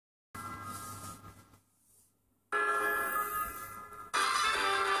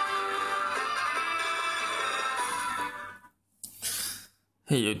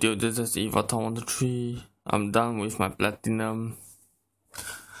Hey YouTube, this is Evaton13. I'm done with my platinum.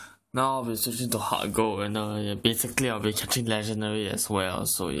 Now I'll be switching to HeartGold and yeah, basically I'll be catching legendary as well.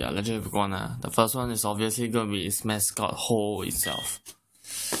 So yeah, legendary Pokemon. The first one is obviously gonna be its mascot Ho itself.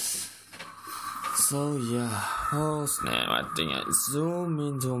 So yeah, oh snap, I think I zoom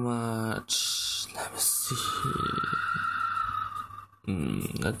in too much. Let me see.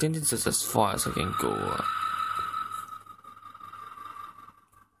 I think this is as far as I can go.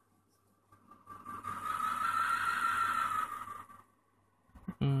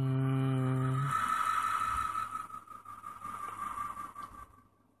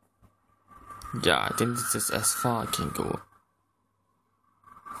 Yeah, I think this is as far I can go.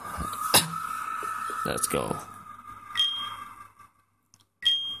 Let's go.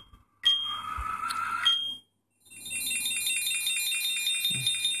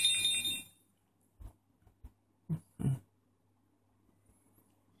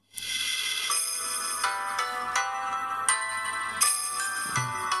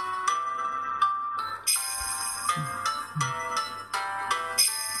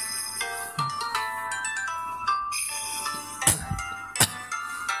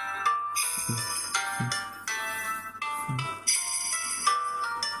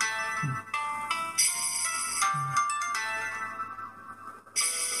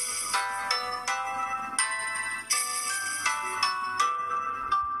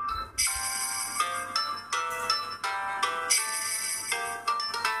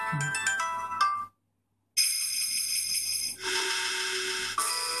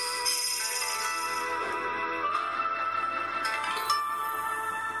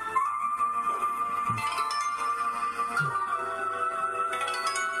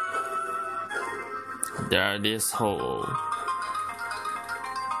 There it is, Ho.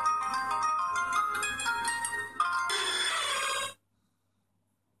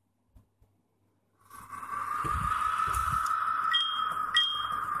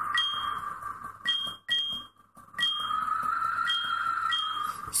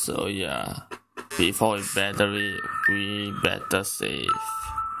 So yeah, before we battery, we better save.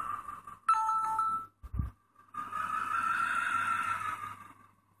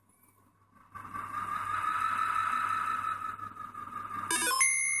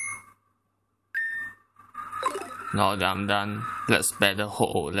 Now that I'm done, let's battle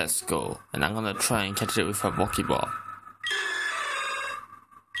Ho, let's go. And I'm gonna try and catch it with a Pokeball.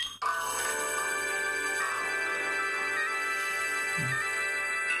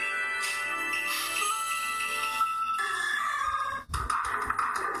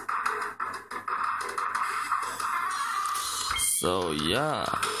 So yeah,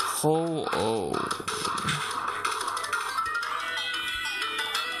 Ho-Oh.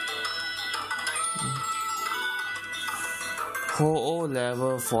 Ho-Oh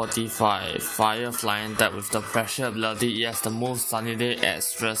level 45, Fire Flying type with the pressure ability. He has the move Sunny Day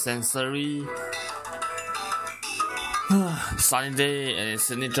Extrasensory. Sunny Day and his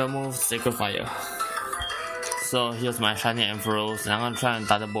signature move Sacred Fire. So here's my shiny Ampharos and I'm gonna try and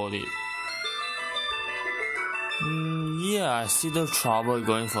Thunderbolt it. Yeah, I see no trouble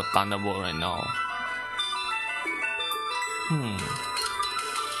going for Thunderbolt right now.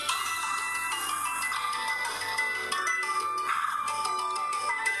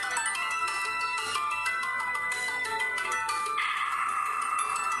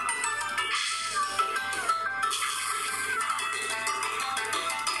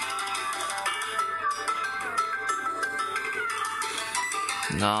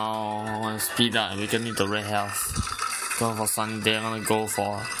 Now I want to speed up and we can need the red health. Going for Sunday, I'm gonna go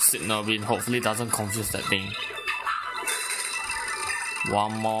for Signal Beam. Hopefully it doesn't confuse that thing.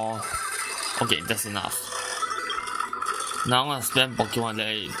 One more. Okay, that's enough. Now I'm gonna spam Pokemon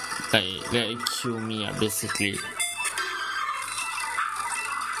let it kill me basically.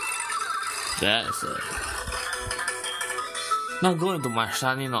 That's it. Now go into my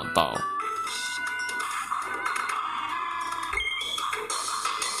shiny Noctowl.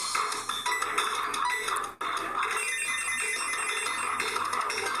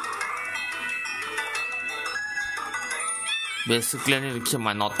 Basically, I need to keep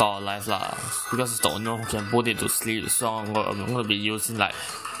my Noctowl alive lah, because it's the only one who can put it to sleep. So I'm gonna be using like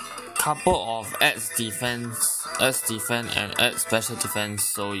couple of X defense, and X special defense.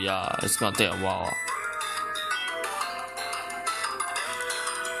 So yeah, it's gonna take a while.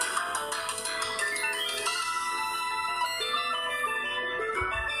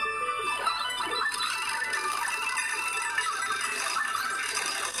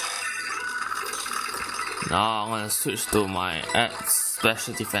 Now I'm gonna switch to my X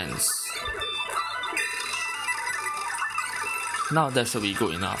special defense. Now that should be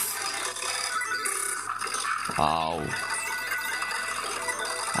good enough. Wow.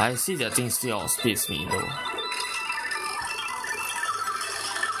 I see that thing still outspeeds me though.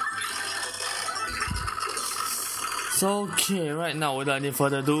 So okay, right now without any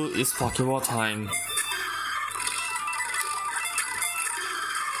further ado, it's Pokeball time.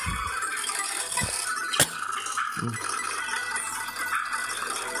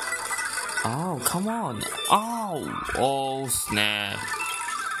 Oh, come on. Oh, oh snap.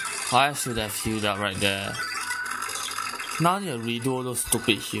 I should have healed up right there. Now they redo all those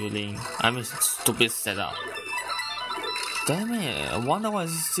stupid healing. I mean, stupid setup. Damn it, I wonder why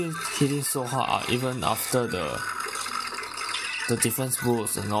it's still hitting so hard even after the defense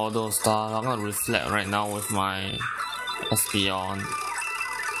boost and all those stuff. I'm gonna reflect right now with my SP on.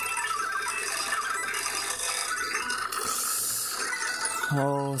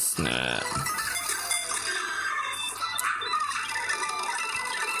 Oh snap.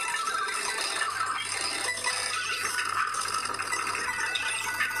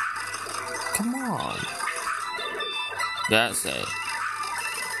 Come on. That's it.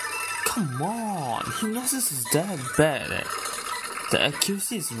 Come on. Hypnosis is that bad. The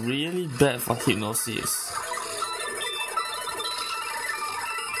accuracy is really bad for Hypnosis.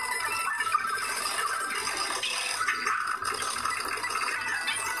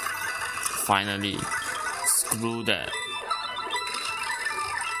 Finally. Screw that.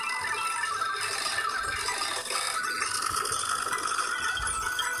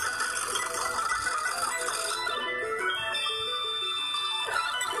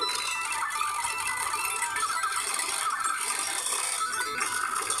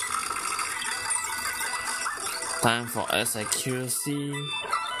 Time for S accuracy.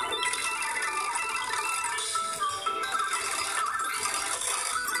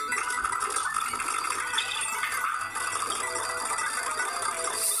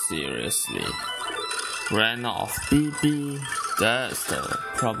 Seriously. Ran off BB. That's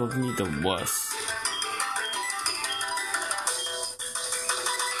probably the worst.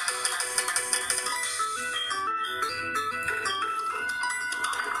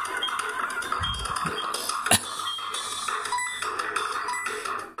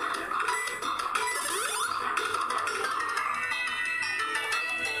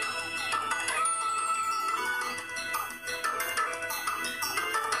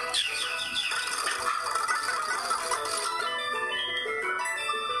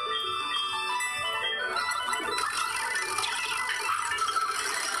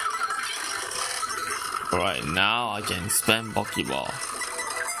 Alright, now I can spam Pokeball.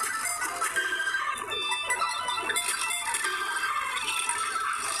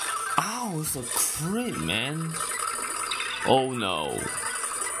 Ow, it's a crit, man. Oh no.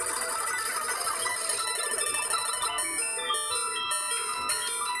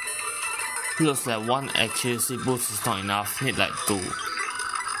 Looks like one accuracy boost is not enough, need like 2.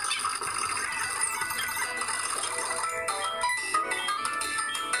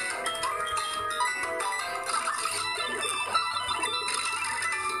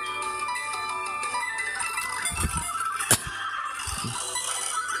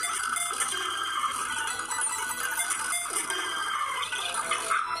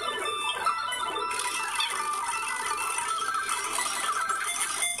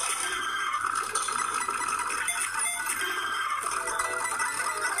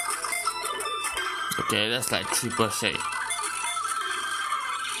 Okay, that's like triple shade.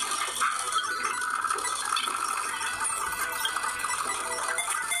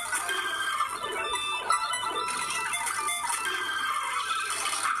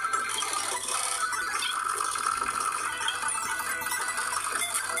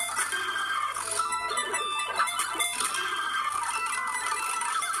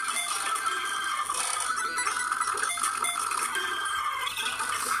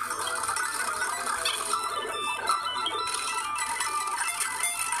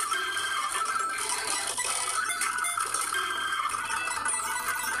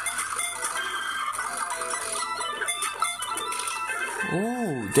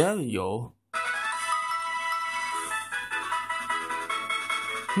 Oh, there we go.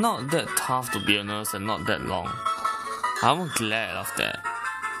 Not that tough to be honest and not that long. I'm glad of that.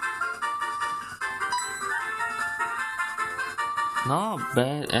 Not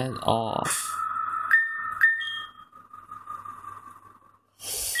bad at all.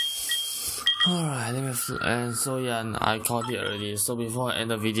 Alright, let me and so yeah, I caught it already. So before I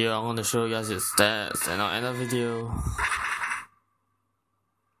end the video, I'm gonna show you guys its stats and I'll end the video.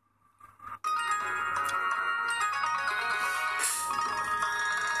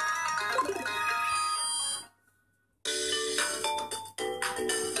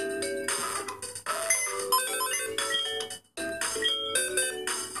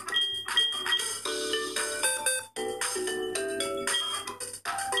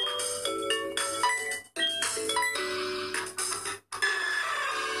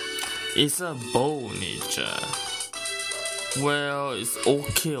 It's a bow nature. Well, it's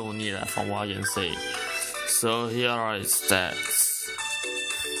okay only from what I can say. So here are its stats.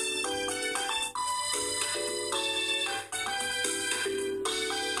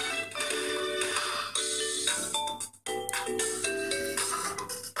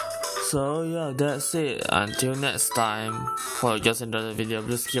 So yeah, that's it. Until next time, for you guys enjoyed the video,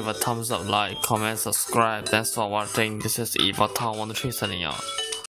 please give a thumbs up, like, comment, subscribe. Thanks for watching. This is Evil Town 1 3 signing out.